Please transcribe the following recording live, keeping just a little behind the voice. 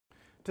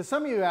To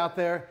some of you out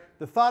there,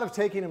 the thought of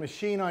taking a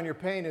machine on your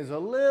paint is a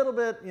little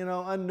bit,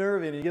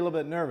 unnerving, and you get a little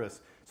bit nervous.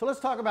 So let's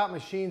talk about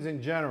machines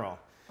in general.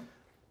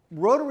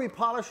 Rotary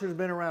polishers have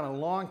been around a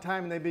long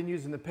time, and they've been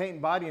used in the paint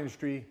and body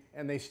industry,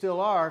 and they still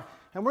are.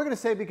 And we're going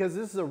to say, because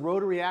this is a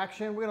rotary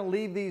action, we're going to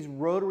leave these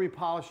rotary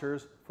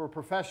polishers for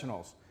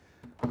professionals.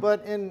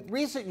 But in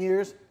recent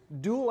years,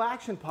 dual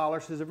action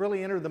polishers have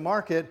really entered the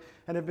market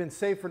and have been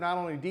safe for not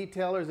only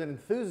detailers and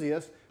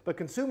enthusiasts, but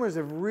consumers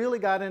have really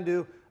got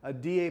into a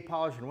DA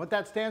polisher. And what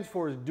that stands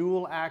for is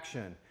dual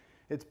action.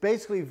 It's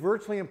basically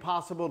virtually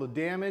impossible to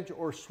damage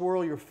or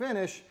swirl your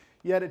finish,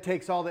 yet it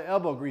takes all the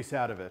elbow grease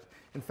out of it.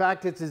 In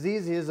fact, it's as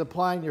easy as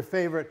applying your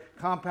favorite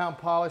compound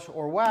polish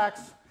or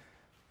wax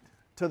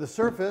to the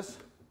surface,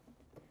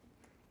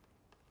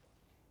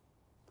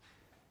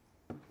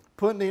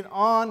 putting it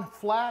on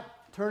flat,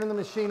 turning the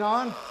machine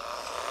on,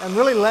 and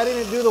really letting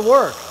it do the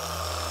work.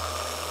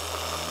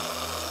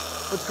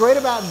 What's great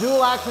about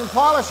dual action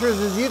polishers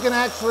is you can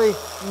actually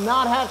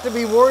not have to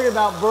be worried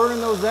about burning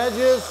those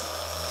edges,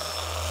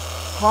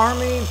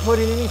 harming,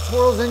 putting any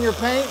swirls in your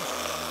paint,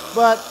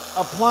 but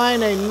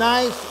applying a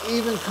nice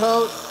even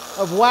coat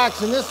of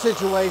wax in this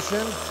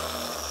situation,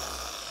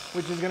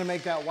 which is going to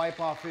make that wipe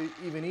off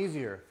even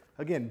easier.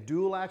 Again,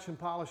 dual action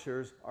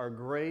polishers are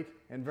great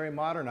and very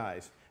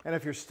modernized. And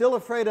if you're still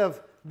afraid of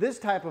this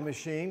type of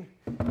machine,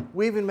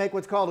 we even make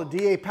what's called a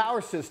DA power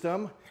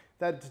system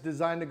that's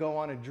designed to go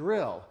on a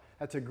drill.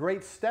 That's a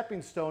great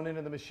stepping stone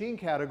into the machine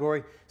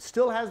category.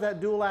 Still has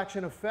that dual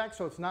action effect,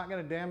 so it's not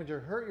going to damage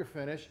or hurt your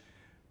finish,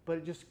 but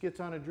it just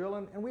gets on a drill,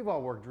 and we've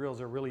all worked drills.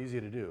 They're really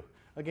easy to do.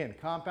 Again,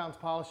 compounds,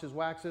 polishes,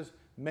 waxes,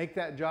 make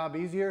that job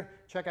easier.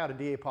 Check out a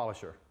DA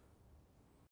polisher.